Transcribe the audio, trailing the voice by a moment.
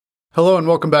Hello and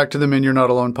welcome back to the Men You're Not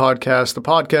Alone podcast, the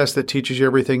podcast that teaches you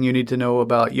everything you need to know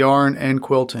about yarn and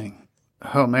quilting.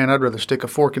 Oh man, I'd rather stick a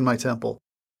fork in my temple.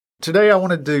 Today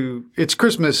it's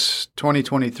Christmas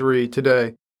 2023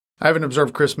 today. I haven't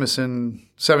observed Christmas in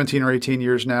 17 or 18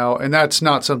 years now, and that's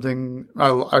not something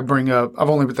I bring up. I've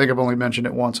only mentioned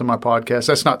it once on my podcast.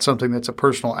 That's not something that's a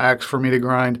personal axe for me to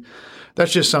grind.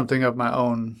 That's just something of my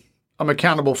own. I'm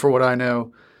accountable for what I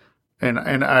know, and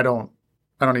I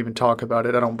don't even talk about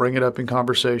it. I don't bring it up in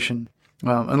conversation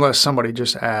unless somebody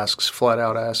just flat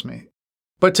out asks me.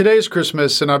 But today is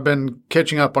Christmas, and I've been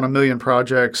catching up on a million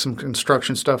projects, some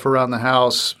construction stuff around the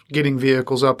house, getting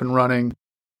vehicles up and running,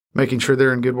 making sure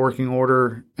they're in good working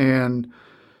order. And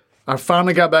I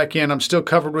finally got back in. I'm still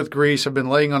covered with grease. I've been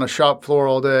laying on a shop floor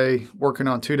all day, working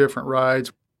on 2 different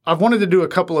rides. I've wanted to do a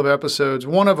couple of episodes.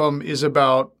 One of them is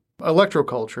about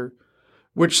Electroculture,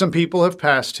 which some people have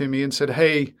passed to me and said,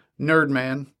 "Hey, nerd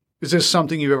man, is this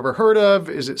something you've ever heard of?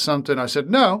 Is it something?" I said,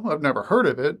 "No, I've never heard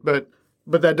of it, but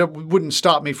that wouldn't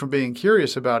stop me from being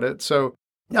curious about it." So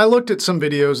I looked at some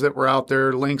videos that were out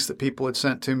there, links that people had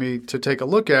sent to me to take a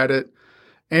look at it.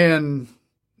 And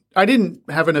I didn't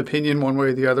have an opinion one way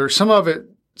or the other. Some of it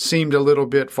seemed a little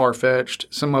bit far-fetched.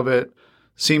 Some of it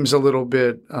seems a little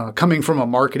bit coming from a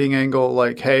marketing angle,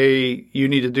 like, hey, you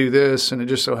need to do this, and it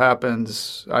just so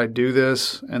happens I do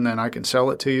this, and then I can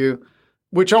sell it to you,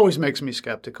 which always makes me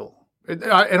skeptical.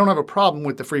 I don't have a problem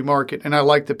with the free market, and I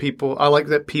like that people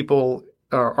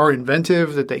are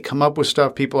inventive, that they come up with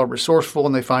stuff, people are resourceful,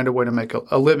 and they find a way to make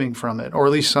a living from it, or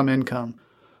at least some income.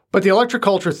 But the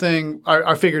electroculture thing,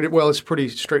 I figured it's pretty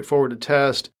straightforward to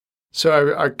test.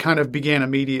 So I kind of began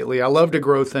immediately. I love to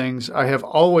grow things. I have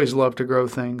always loved to grow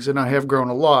things, and I have grown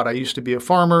a lot. I used to be a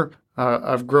farmer.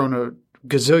 I've grown a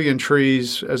gazillion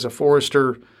trees as a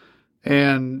forester,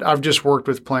 and I've just worked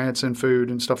with plants and food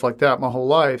and stuff like that my whole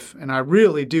life. And I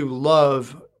really do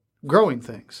love growing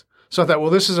things. So I thought,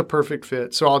 well, this is a perfect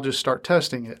fit, so I'll just start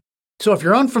testing it. So if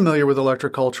you're unfamiliar with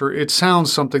electroculture, it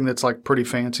sounds something that's like pretty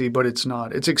fancy, but it's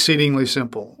not. It's exceedingly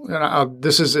simple. And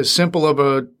this is as simple of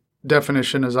a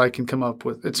definition as I can come up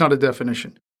with. It's not a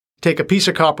definition. Take a piece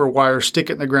of copper wire, stick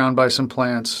it in the ground by some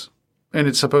plants, and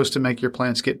it's supposed to make your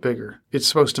plants get bigger. It's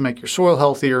supposed to make your soil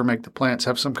healthier, make the plants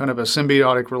have some kind of a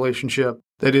symbiotic relationship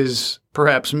that is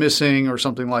perhaps missing or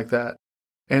something like that.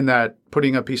 And that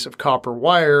putting a piece of copper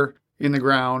wire in the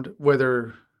ground,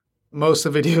 whether most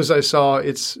of the videos I saw,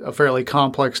 it's a fairly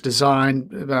complex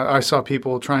design. I saw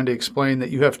people trying to explain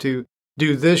that you have to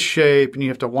do this shape and you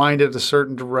have to wind it a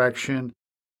certain direction.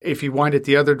 If you wind it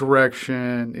the other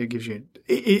direction, it gives you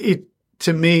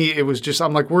to me, it was just,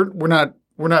 I'm like, we're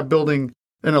not building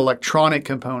an electronic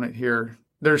component here.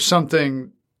 There's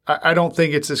something, I don't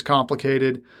think it's as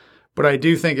complicated, but I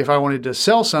do think if I wanted to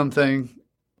sell something,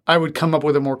 I would come up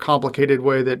with a more complicated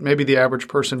way that maybe the average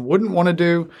person wouldn't want to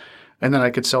do, and then I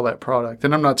could sell that product.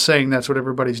 And I'm not saying that's what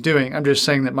everybody's doing. I'm just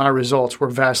saying that my results were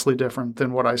vastly different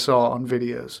than what I saw on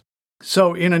videos.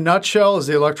 So in a nutshell, is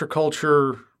the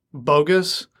electroculture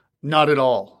bogus? Not at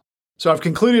all. So I've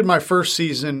concluded my first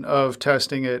season of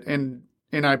testing it, and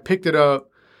I picked it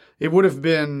up. It would have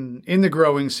been in the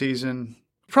growing season,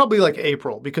 probably like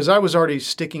April, because I was already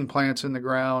sticking plants in the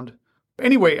ground.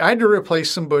 Anyway, I had to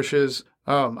replace some bushes.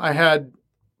 I had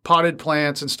potted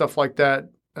plants and stuff like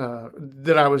that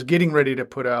that I was getting ready to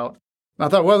put out. And I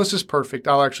thought, well, this is perfect.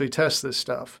 I'll actually test this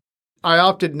stuff. I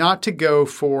opted not to go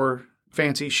for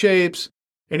fancy shapes,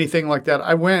 anything like that.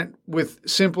 I went with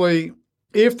simply,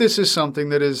 if this is something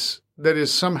that is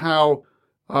somehow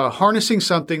harnessing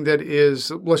something that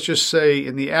is, let's just say,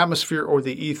 in the atmosphere or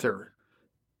the ether,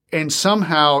 and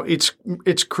somehow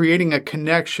it's creating a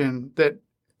connection that,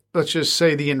 let's just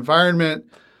say, the environment,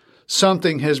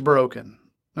 something has broken.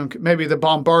 Okay, maybe the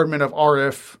bombardment of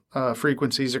RF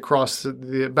frequencies across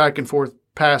the back and forth,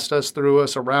 past us, through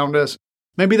us, around us.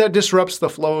 Maybe that disrupts the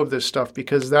flow of this stuff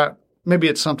because maybe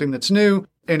it's something that's new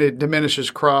and it diminishes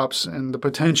crops and the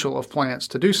potential of plants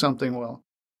to do something well.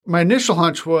 My initial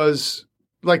hunch was,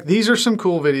 like, these are some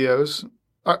cool videos,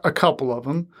 a couple of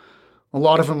them. A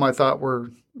lot of them I thought were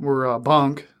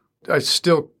bunk. I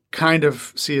still kind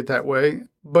of see it that way,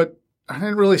 but I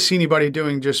didn't really see anybody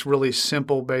doing just really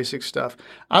simple, basic stuff.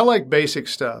 I like basic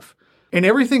stuff. In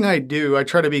everything I do, I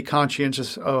try to be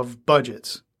conscientious of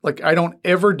budgets. Like, I don't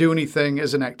ever do anything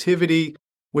as an activity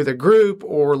with a group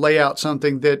or lay out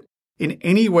something that in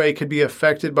any way could be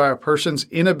affected by a person's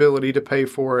inability to pay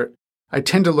for it. I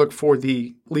tend to look for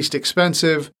the least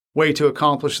expensive way to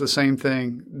accomplish the same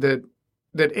thing that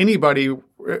anybody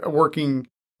working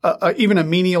even a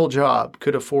menial job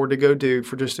could afford to go do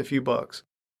for just a few bucks.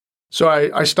 So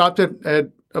I stopped at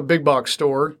a big box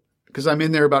store, because I'm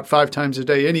in there about 5 times a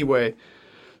day anyway.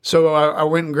 So I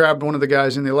went and grabbed one of the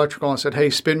guys in the electrical and said, hey,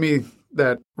 spin me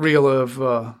that reel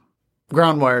of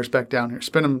ground wires back down here.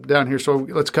 Spin them down here, so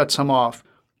let's cut some off.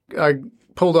 I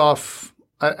pulled off,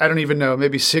 I don't even know,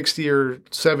 maybe 60 or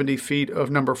 70 feet of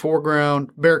number 4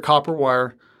 ground, bare copper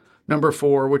wire, number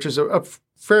 4, which is a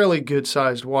fairly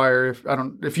good-sized wire.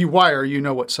 If you wire, you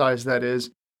know what size that is.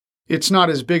 It's not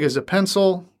as big as a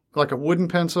pencil, like a wooden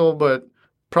pencil, but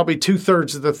probably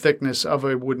 2/3 of the thickness of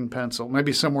a wooden pencil,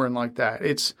 maybe somewhere in like that.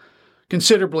 It's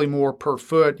considerably more per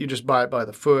foot. You just buy it by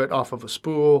the foot off of a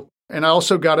spool. And I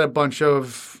also got a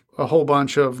whole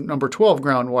bunch of number 12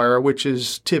 ground wire, which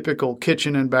is typical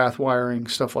kitchen and bath wiring,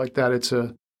 stuff like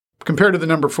that. Compared to the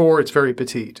number 4, it's very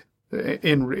petite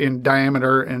in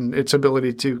diameter and its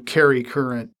ability to carry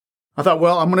current. I thought,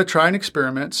 well, I'm going to try an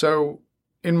experiment. So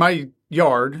in my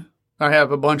yard, I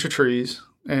have a bunch of trees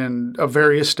and of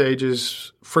various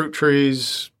stages, fruit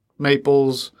trees,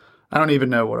 maples. I don't even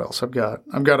know what else I've got.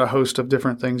 I've got a host of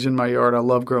different things in my yard. I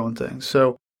love growing things.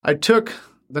 So I took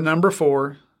the number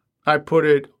 4, I put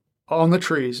it on the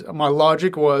trees. My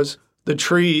logic was the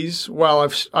trees, while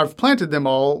I've planted them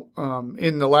all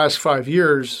in the last 5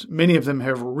 years, many of them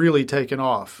have really taken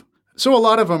off. So a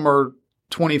lot of them are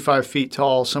 25 feet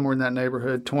tall, somewhere in that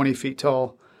neighborhood, 20 feet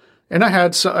tall. And I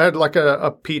had like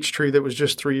a peach tree that was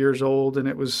just 3 years old, and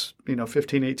it was,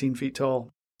 15, 18 feet tall.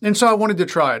 And so I wanted to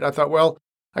try it. I thought, well,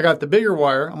 I got the bigger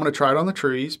wire. I'm going to try it on the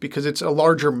trees because it's a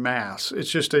larger mass. It's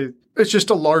just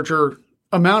a larger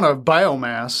amount of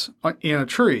biomass in a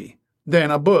tree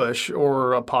than a bush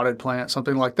or a potted plant,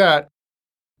 something like that.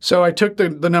 So I took the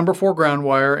number 4 ground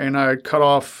wire and I cut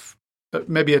off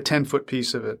maybe a 10-foot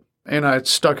piece of it. And I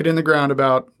stuck it in the ground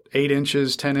about 8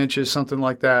 inches, 10 inches, something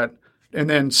like that. And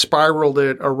then spiraled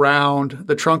it around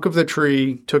the trunk of the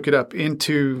tree, took it up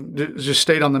just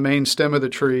stayed on the main stem of the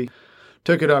tree,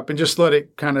 took it up and just let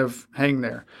it kind of hang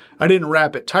there. I didn't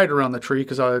wrap it tight around the tree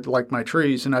because I like my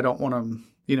trees and I don't want them,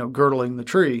 girdling the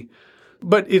tree.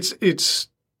 But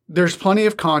there's plenty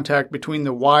of contact between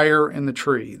the wire and the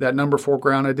tree. That number 4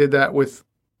 ground, I did that with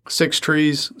 6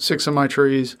 of my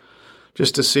trees,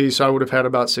 just to see. So I would have had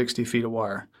about 60 feet of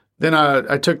wire. Then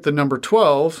I took the number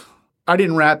 12. I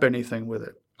didn't wrap anything with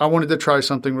it. I wanted to try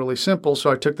something really simple.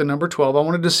 So I took the number 12. I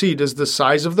wanted to see, does the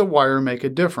size of the wire make a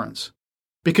difference?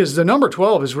 Because the number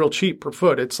 12 is real cheap per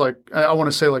foot. It's like, I want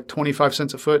to say like 25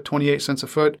 cents a foot, 28 cents a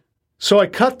foot. So I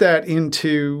cut that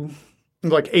into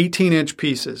like 18-inch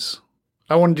pieces.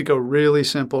 I wanted to go really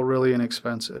simple, really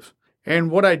inexpensive. And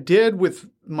what I did with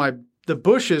the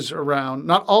bushes around,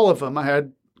 not all of them,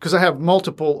 because I have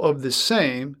multiple of the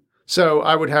same. So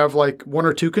I would have like 1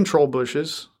 or 2 control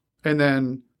bushes and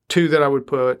then 2 that I would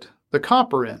put the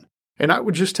copper in. And I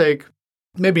would just take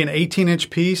maybe an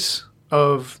 18-inch piece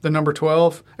of the number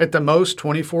 12, at the most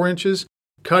 24 inches,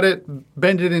 cut it,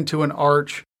 bend it into an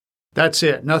arch. That's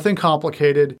it. Nothing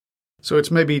complicated. So it's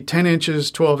maybe 10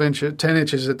 inches, 12 inches, 10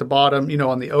 inches at the bottom,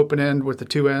 on the open end with the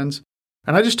 2 ends.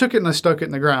 And I just took it and I stuck it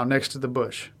in the ground next to the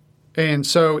bush. And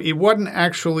so it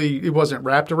wasn't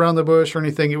wrapped around the bush or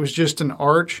anything. It was just an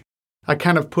arch. I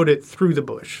kind of put it through the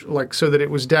bush, like so that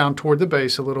it was down toward the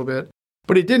base a little bit.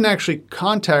 But it didn't actually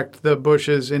contact the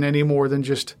bushes in any more than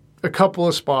just a couple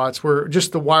of spots where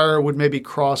just the wire would maybe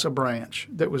cross a branch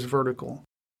that was vertical.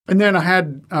 And then I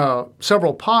had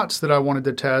several pots that I wanted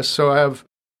to test. So I have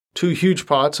 2 huge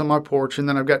pots on my porch, and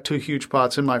then I've got 2 huge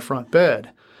pots in my front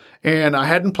bed. And I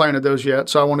hadn't planted those yet,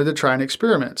 so I wanted to try an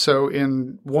experiment. So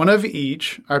in one of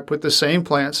each, I put the same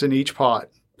plants in each pot.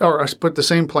 Or I put the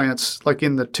same plants like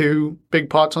in the 2 big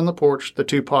pots on the porch, the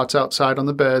 2 pots outside on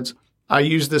the beds. I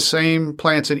used the same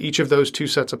plants in each of those 2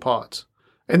 sets of pots.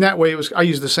 And that way I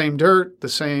used the same dirt, the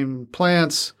same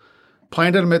plants,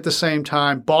 planted them at the same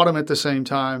time, bought them at the same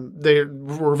time. They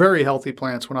were very healthy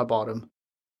plants when I bought them.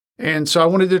 And so I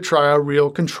wanted to try a real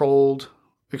controlled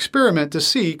experiment to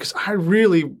see, because I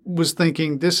really was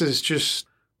thinking this is just,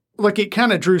 like, it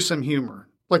kind of drew some humor.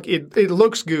 Like, it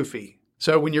looks goofy.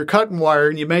 So when you're cutting wire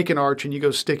and you make an arch and you go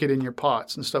stick it in your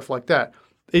pots and stuff like that,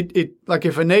 like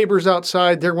if a neighbor's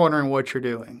outside, they're wondering what you're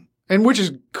doing. And which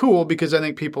is cool because I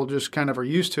think people just kind of are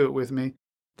used to it with me,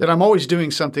 that I'm always doing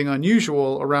something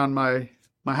unusual around my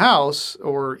house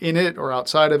or in it or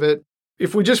outside of it.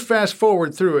 If we just fast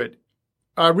forward through it,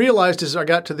 I realized as I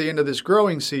got to the end of this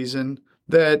growing season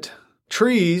that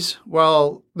trees,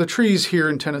 while the trees here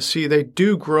in Tennessee, they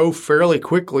do grow fairly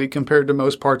quickly compared to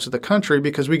most parts of the country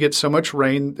because we get so much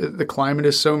rain. The climate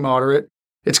is so moderate.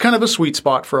 It's kind of a sweet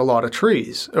spot for a lot of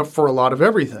trees, for a lot of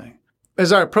everything.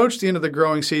 As I approached the end of the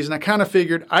growing season, I kind of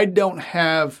figured I don't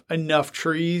have enough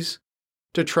trees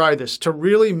to try this. To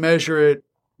really measure it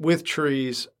with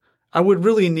trees, I would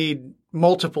really need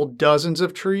multiple dozens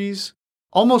of trees,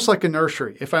 almost like a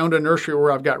nursery. If I owned a nursery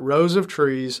where I've got rows of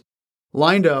trees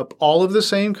lined up, all of the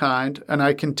same kind, and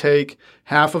I can take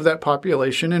half of that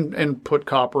population and put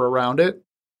copper around it,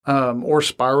 or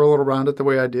spiral it around it the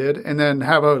way I did, and then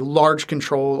have a large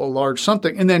control, a large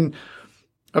something, and then,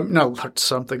 a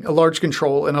large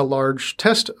control and a large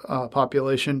test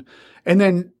population, and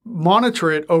then monitor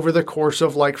it over the course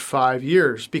of like 5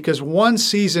 years. Because one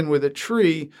season with a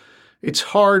tree, it's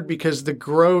hard because the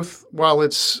growth,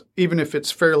 even if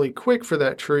it's fairly quick for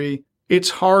that tree, it's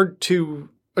hard to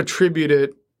attribute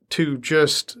it to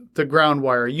just the ground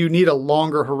wire. You need a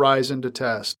longer horizon to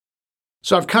test.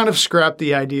 So I've kind of scrapped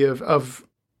the idea of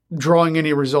drawing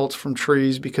any results from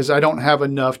trees because I don't have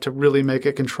enough to really make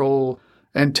a control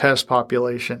and test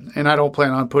population. And I don't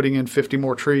plan on putting in 50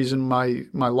 more trees in my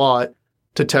lot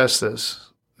to test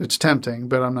this. It's tempting,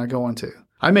 but I'm not going to.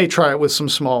 I may try it with some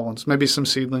small ones, maybe some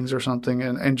seedlings or something,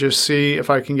 and just see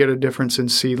if I can get a difference in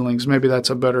seedlings. Maybe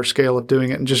that's a better scale of doing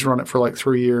it, and just run it for like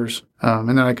 3 years. And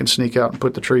then I can sneak out and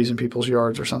put the trees in people's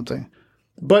yards or something.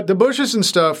 But the bushes and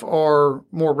stuff are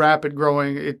more rapid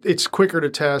growing. It's quicker to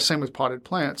test, same with potted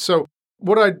plants. So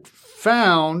what I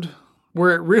found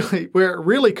where it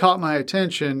really caught my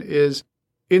attention is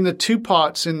in the 2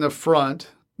 pots in the front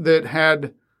that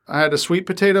I had a sweet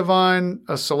potato vine,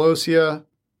 a celosia,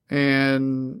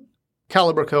 and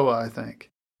calibrachoa, I think.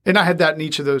 And I had that in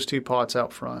each of those 2 pots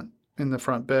out front, in the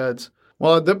front beds.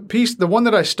 Well, the one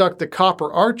that I stuck the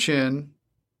copper arch in,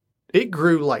 it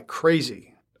grew like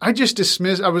crazy. I just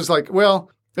dismissed, I was like,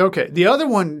 well, okay. The other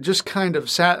one just kind of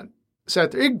sat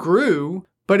there. It grew,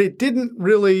 but it didn't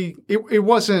really, it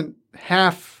wasn't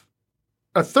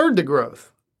a third the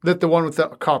growth that the one with the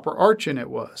copper arch in it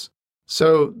was.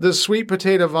 So the sweet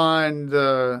potato vine,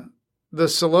 the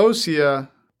celosia,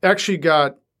 actually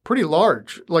got pretty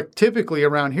large. Like typically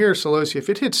around here, celosia, if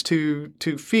it hits 2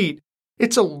 feet,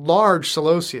 it's a large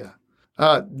celosia.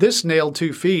 This nailed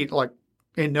 2 feet like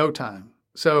in no time.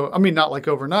 So, I mean, not like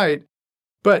overnight,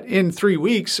 but in 3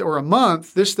 weeks or a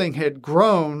month, this thing had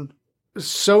grown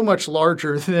so much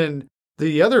larger than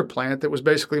the other plant that was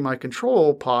basically my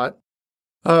control pot.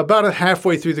 About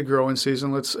halfway through the growing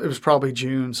season, it was probably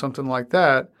June, something like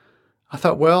that. I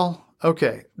thought, well,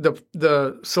 okay, the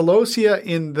celosia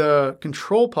in the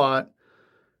control pot,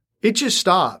 it just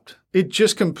stopped. It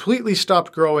just completely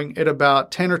stopped growing at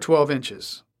about 10 or 12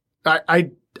 inches.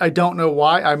 I don't know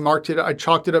why. I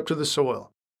chalked it up to the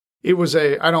soil. It was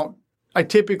I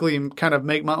typically kind of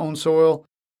make my own soil.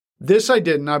 This I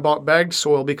didn't. I bought bagged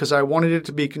soil because I wanted it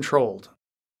to be controlled.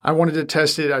 I wanted to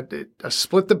test it. I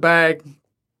split the bag,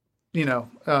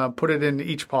 put it in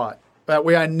each pot. That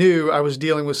way I knew I was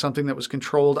dealing with something that was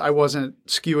controlled. I wasn't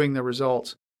skewing the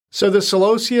results. So the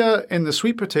celosia and the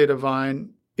sweet potato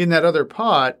vine in that other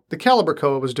pot, the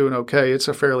calibrachoa was doing okay. It's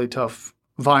a fairly tough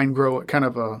vine grow, kind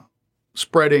of a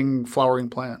spreading, flowering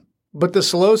plant. But the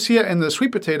celosia and the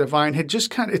sweet potato vine had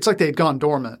just it's like they had gone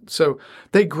dormant. So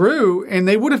they grew and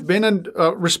they would have been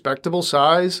a respectable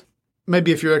size,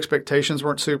 maybe if your expectations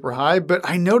weren't super high. But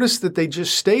I noticed that they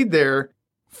just stayed there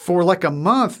for like a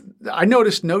month. I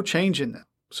noticed no change in them.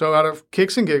 So out of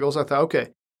kicks and giggles, I thought, okay.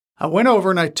 I went over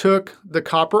and I took the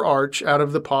copper arch out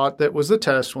of the pot that was the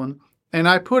test one, and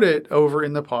I put it over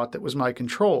in the pot that was my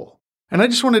control. And I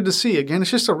just wanted to see, again,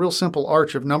 it's just a real simple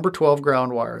arch of number 12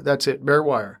 ground wire. That's it, bare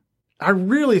wire. I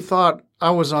really thought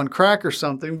I was on crack or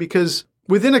something because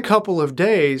within a couple of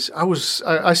days,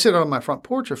 I sit on my front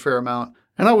porch a fair amount,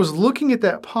 and I was looking at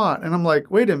that pot, and I'm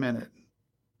like, wait a minute.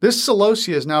 This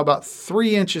celosia is now about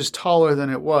 3 inches taller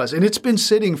than it was, and it's been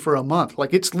sitting for a month.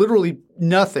 Like, it's literally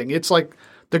nothing. It's like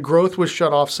the growth was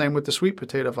shut off, same with the sweet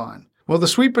potato vine. Well, the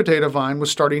sweet potato vine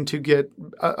was starting to get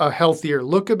a healthier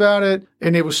look about it,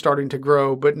 and it was starting to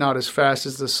grow, but not as fast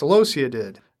as the celosia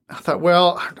did. I thought,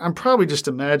 well, I'm probably just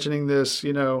imagining this,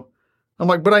 I'm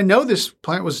like, but I know this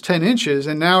plant was 10 inches,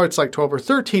 and now it's like 12 or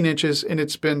 13 inches, and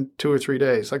it's been 2 or 3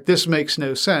 days. Like, this makes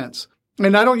no sense.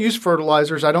 And I don't use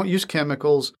fertilizers. I don't use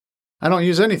chemicals. I don't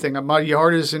use anything. My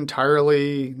yard is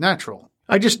entirely natural.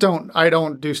 I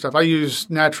don't do stuff. I use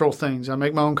natural things. I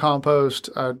make my own compost.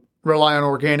 I rely on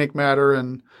organic matter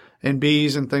and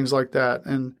bees and things like that.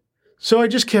 And so I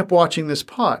just kept watching this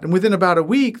pot. And within about a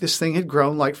week, this thing had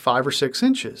grown like 5 or 6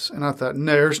 inches. And I thought,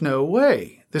 there's no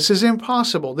way. This is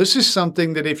impossible. This is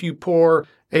something that if you pour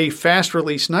a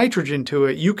fast-release nitrogen to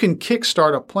it, you can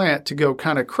kickstart a plant to go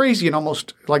kind of crazy and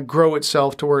almost like grow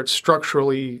itself to where it's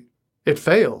structurally, it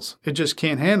fails. It just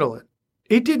can't handle it.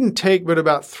 It didn't take but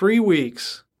about 3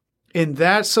 weeks, and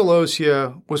that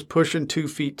celosia was pushing 2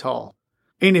 feet tall.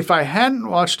 And if I hadn't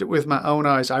watched it with my own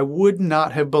eyes, I would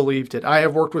not have believed it. I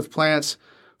have worked with plants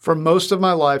for most of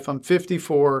my life. I'm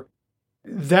 54.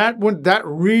 That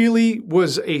really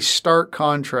was a stark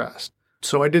contrast.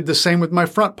 So I did the same with my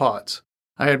front pots.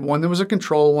 I had one that was a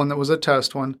control, one that was a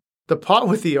test one. The pot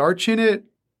with the arch in it,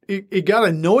 it got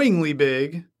annoyingly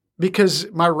big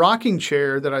because my rocking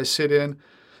chair that I sit in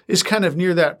is kind of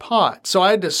near that pot. So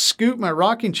I had to scoot my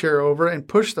rocking chair over and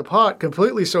push the pot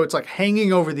completely so it's like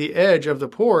hanging over the edge of the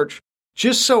porch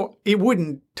just so it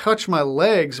wouldn't touch my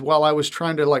legs while I was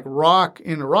trying to like rock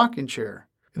in a rocking chair.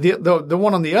 The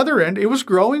one on the other end, it was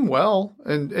growing well,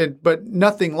 but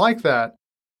nothing like that.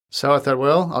 So I thought,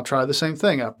 well, I'll try the same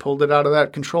thing. I pulled it out of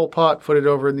that control pot, put it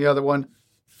over in the other one,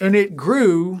 and it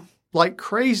grew like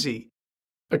crazy.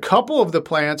 A couple of the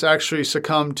plants actually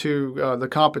succumbed to the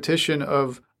competition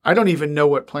of, I don't even know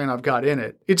what plant I've got in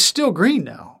it. It's still green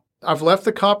now. I've left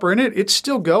the copper in it. It's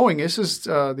still going. This is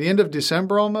the end of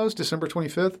December almost, December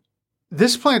 25th.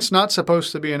 This plant's not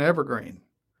supposed to be an evergreen,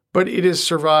 but it has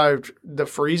survived the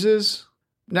freezes.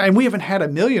 Now, and we haven't had a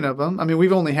million of them. I mean,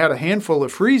 we've only had a handful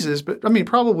of freezes, but I mean,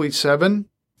 probably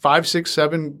 5, 6,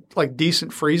 7, like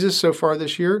decent freezes so far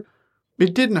this year.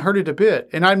 It didn't hurt it a bit.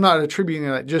 And I'm not attributing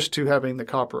that just to having the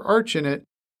copper arch in it,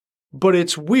 but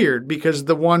it's weird because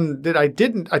the one that I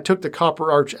took the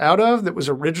copper arch out of that was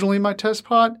originally my test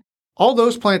pot, all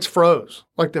those plants froze.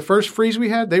 Like the first freeze we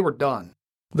had, they were done.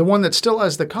 The one that still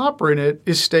has the copper in it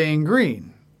is staying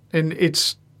green and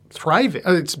it's thriving.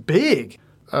 It's big.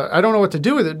 I don't know what to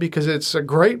do with it because it's a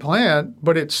great plant,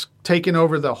 but it's taken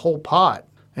over the whole pot.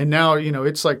 And now,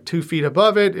 it's like 2 feet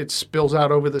above it. It spills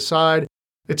out over the side.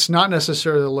 It's not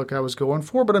necessarily the look I was going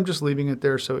for, but I'm just leaving it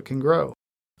there so it can grow.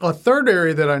 A third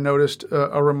area that I noticed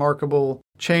a remarkable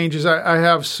change is I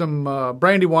have some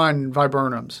brandywine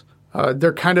viburnums.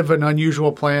 They're kind of an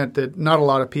unusual plant that not a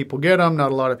lot of people get them.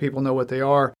 Not a lot of people know what they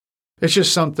are. It's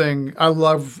just something, I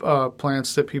love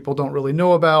plants that people don't really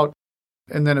know about.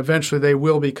 And then eventually they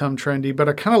will become trendy. But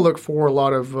I kind of look for a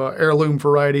lot of heirloom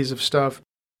varieties of stuff.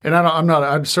 And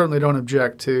I certainly don't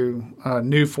object to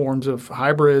new forms of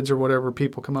hybrids or whatever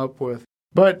people come up with.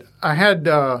 But I had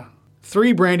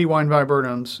 3 brandywine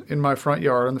viburnums in my front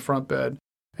yard on the front bed.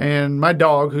 And my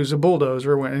dog, who's a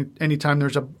bulldozer, anytime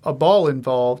there's a ball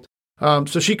involved,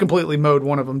 so she completely mowed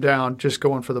one of them down just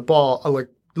going for the ball. I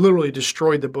literally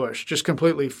destroyed the bush, just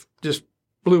completely just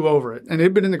blew over it. And it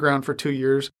had been in the ground for 2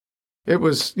 years. It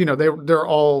was, they're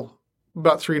all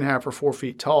about 3.5 or 4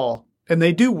 feet tall. And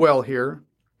they do well here.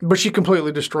 But she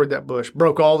completely destroyed that bush,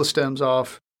 broke all the stems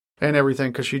off and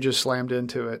everything because she just slammed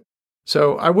into it.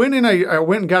 So I went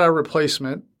and got a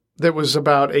replacement that was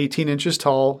about 18 inches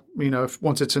tall,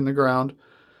 once it's in the ground.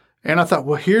 And I thought,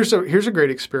 well, here's a great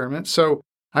experiment. So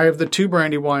I have the 2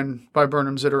 brandywine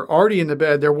viburnums that are already in the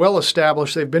bed. They're well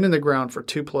established. They've been in the ground for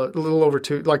a little over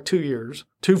 2 years,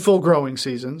 2 full growing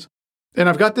seasons. And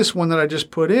I've got this one that I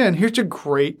just put in. Here's a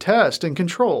great test and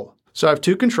control. So I have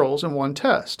 2 controls and 1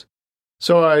 test.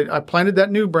 So I planted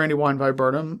that new brandywine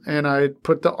viburnum and I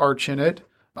put the arch in it.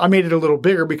 I made it a little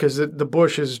bigger because the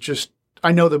bush is just,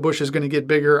 I know the bush is going to get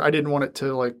bigger. I didn't want it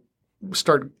to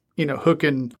start,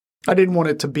 hooking. I didn't want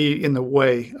it to be in the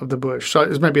way of the bush. So it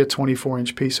was maybe a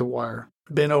 24-inch piece of wire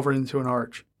bent over into an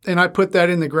arch. And I put that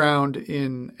in the ground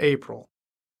in April.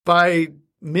 By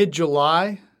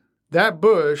mid-July, that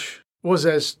bush was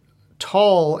as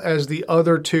tall as the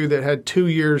other 2 that had 2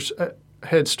 years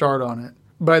head start on it.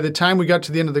 By the time we got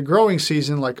to the end of the growing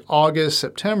season, like August,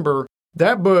 September,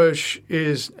 that bush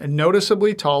is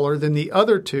noticeably taller than the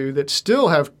other 2 that still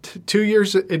have 2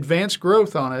 years advanced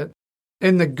growth on it.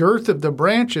 And the girth of the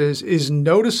branches is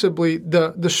noticeably,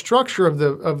 the structure of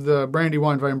the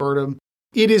brandywine viburnum,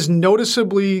 it is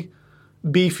noticeably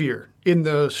beefier in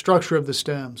the structure of the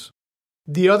stems.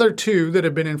 The other 2 that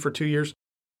have been in for 2 years,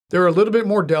 they're a little bit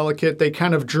more delicate. They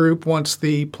kind of droop once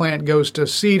the plant goes to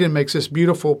seed and makes this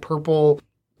beautiful purple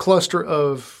cluster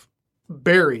of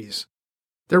berries.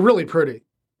 They're really pretty.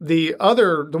 The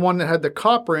one that had the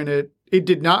copper in it, it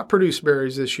did not produce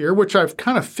berries this year, which I've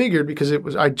kind of figured because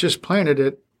I just planted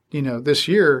it, this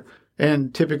year.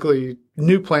 And typically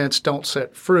new plants don't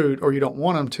set fruit or you don't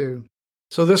want them to.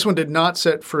 So this one did not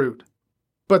set fruit.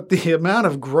 But the amount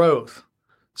of growth,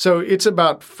 so it's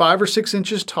about 5 or 6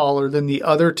 inches taller than the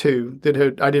other 2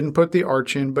 that I didn't put the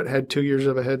arch in, but had 2 years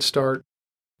of a head start.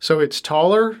 So it's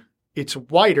taller, it's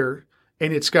wider,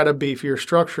 and it's got a beefier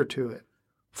structure to it.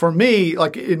 For me,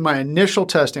 like in my initial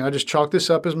testing, I just chalked this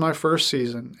up as my first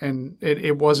season, and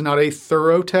it was not a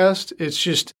thorough test. It's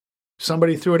just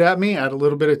somebody threw it at me. I had a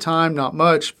little bit of time, not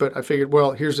much, but I figured,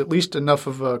 well, here's at least enough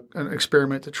of an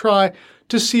experiment to try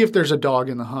to see if there's a dog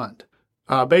in the hunt.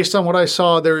 Based on what I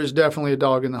saw, there is definitely a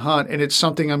dog in the hunt, and it's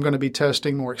something I'm going to be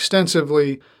testing more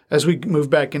extensively as we move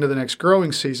back into the next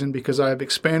growing season because I have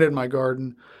expanded my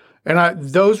garden. And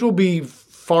those will be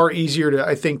far easier to,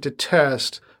 I think, to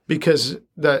test because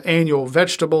the annual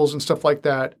vegetables and stuff like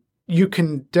that, you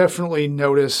can definitely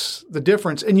notice the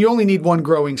difference. And you only need one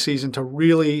growing season to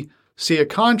really see a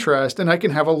contrast, and I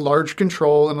can have a large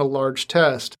control and a large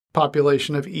test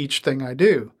population of each thing I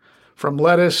do, from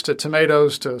lettuce to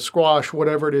tomatoes to squash,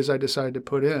 whatever it is I decide to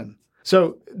put in.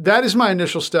 So that is my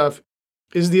initial stuff.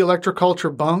 Is the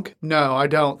electroculture bunk? No, I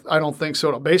don't think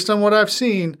so. Based on what I've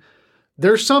seen,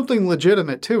 there's something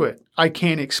legitimate to it. I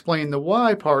can't explain the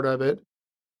why part of it,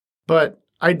 but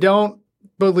I don't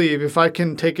believe if I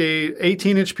can take a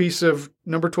 18-inch piece of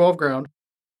number 12 ground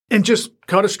and just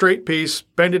cut a straight piece,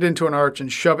 bend it into an arch,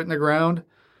 and shove it in the ground,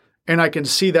 and I can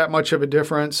see that much of a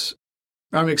difference,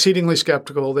 I'm exceedingly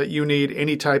skeptical that you need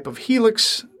any type of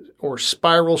helix or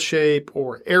spiral shape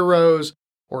or arrows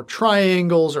or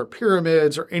triangles or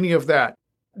pyramids or any of that.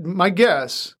 My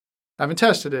guess, I haven't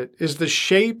tested it, is the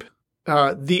shape,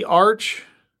 the arch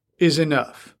is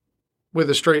enough with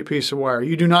a straight piece of wire.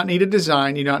 You do not need a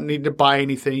design. You don't need to buy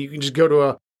anything. You can just go to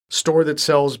a store that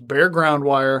sells bare ground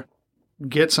wire,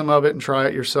 get some of it and try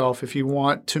it yourself if you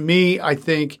want. To me, I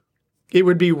think it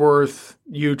would be worth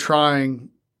you trying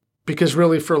because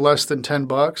really for less than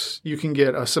 $10, you can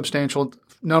get a substantial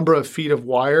number of feet of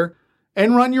wire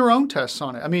and run your own tests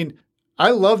on it. I mean,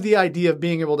 I love the idea of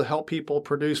being able to help people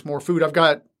produce more food. I've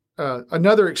got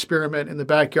another experiment in the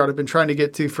backyard I've been trying to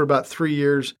get to for about 3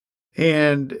 years,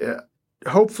 and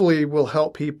hopefully will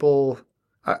help people.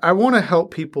 I want to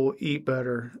help people eat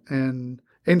better and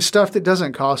stuff that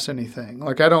doesn't cost anything.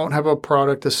 Like I don't have a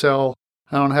product to sell.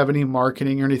 I don't have any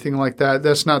marketing or anything like that.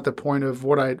 That's not the point of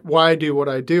why I do what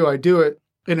I do. I do it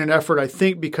in an effort, I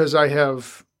think, because I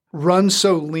have run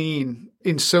so lean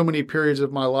in so many periods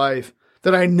of my life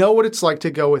that I know what it's like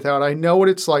to go without. I know what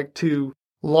it's like to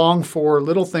long for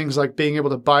little things like being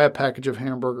able to buy a package of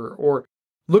hamburger or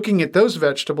looking at those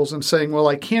vegetables and saying, well,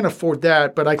 I can't afford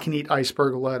that, but I can eat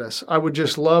iceberg lettuce. I would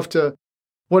just love to,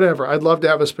 whatever. I'd love to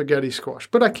have a spaghetti squash,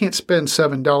 but I can't spend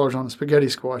 $7 on a spaghetti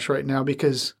squash right now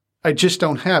because I just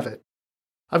don't have it.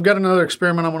 I've got another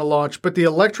experiment I'm going to launch, but the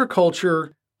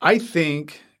electroculture, I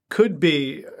think, could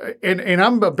be, and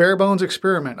I'm a bare bones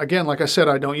experiment. Again, like I said,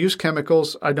 I don't use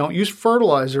chemicals. I don't use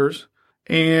fertilizers,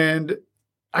 and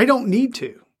I don't need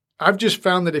to. I've just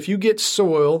found that if you get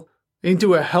soil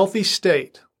into a healthy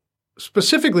state,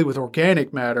 specifically with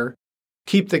organic matter,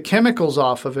 keep the chemicals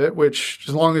off of it, which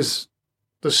as long as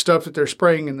the stuff that they're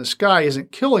spraying in the sky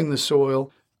isn't killing the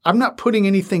soil, I'm not putting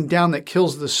anything down that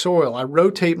kills the soil. I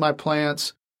rotate my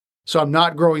plants, so I'm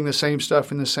not growing the same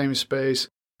stuff in the same space.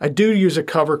 I do use a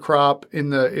cover crop in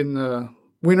the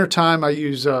wintertime. I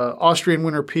use Austrian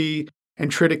winter pea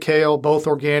and triticale, both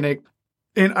organic.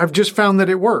 And I've just found that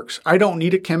it works. I don't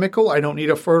need a chemical. I don't need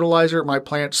a fertilizer. My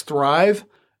plants thrive.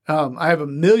 I have a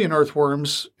million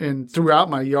earthworms throughout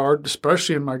my yard,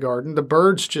 especially in my garden. The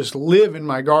birds just live in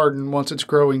my garden once it's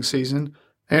growing season.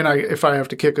 And if I have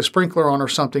to kick a sprinkler on or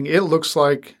something, it looks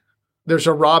like there's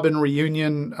a robin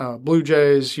reunion, blue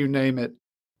jays, you name it,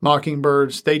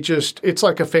 mockingbirds. It's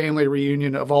like a family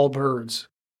reunion of all birds.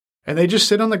 And they just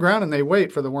sit on the ground and they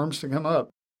wait for the worms to come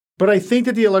up. But I think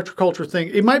that the electroculture thing,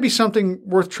 it might be something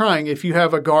worth trying if you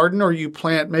have a garden or you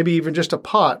plant maybe even just a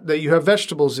pot that you have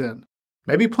vegetables in.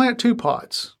 Maybe plant 2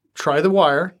 pots. Try the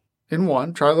wire in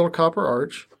one, try a little copper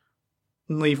arch,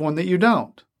 and leave one that you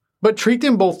don't. But treat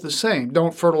them both the same.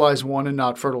 Don't fertilize one and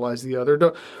not fertilize the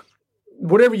other.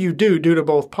 Whatever you do to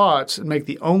both pots and make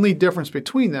the only difference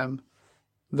between them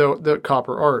the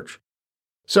copper arch.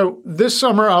 So this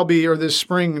summer or this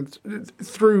spring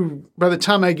by the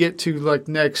time I get to like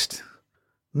next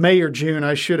May or June,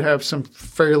 I should have some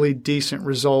fairly decent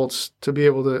results to be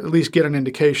able to at least get an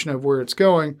indication of where it's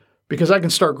going because I can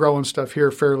start growing stuff here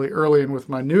fairly early. And with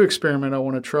my new experiment I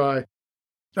want to try,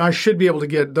 I should be able to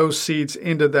get those seeds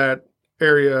into that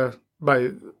area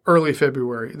by early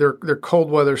February. They're cold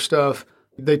weather stuff.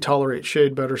 They tolerate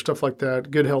shade better, stuff like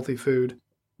that. Good, healthy food.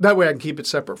 That way I can keep it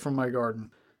separate from my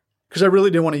garden. Because I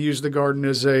really do want to use the garden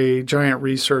as a giant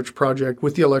research project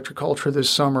with the electroculture this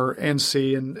summer and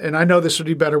see. And I know this would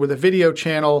be better with a video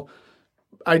channel.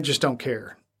 I just don't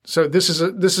care. So this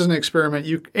is an experiment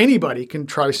anybody can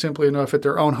try simply enough at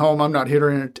their own home. I'm not here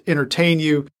to entertain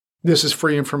you. This is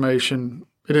free information.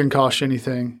 It didn't cost you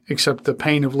anything except the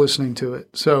pain of listening to it.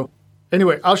 So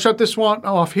anyway, I'll shut this one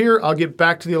off here. I'll get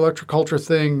back to the electroculture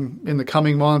thing in the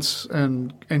coming months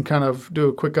and kind of do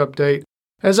a quick update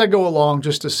as I go along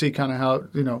just to see kind of how,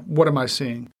 what am I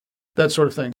seeing? That sort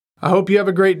of thing. I hope you have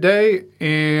a great day,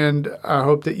 and I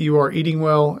hope that you are eating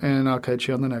well, and I'll catch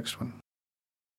you on the next one.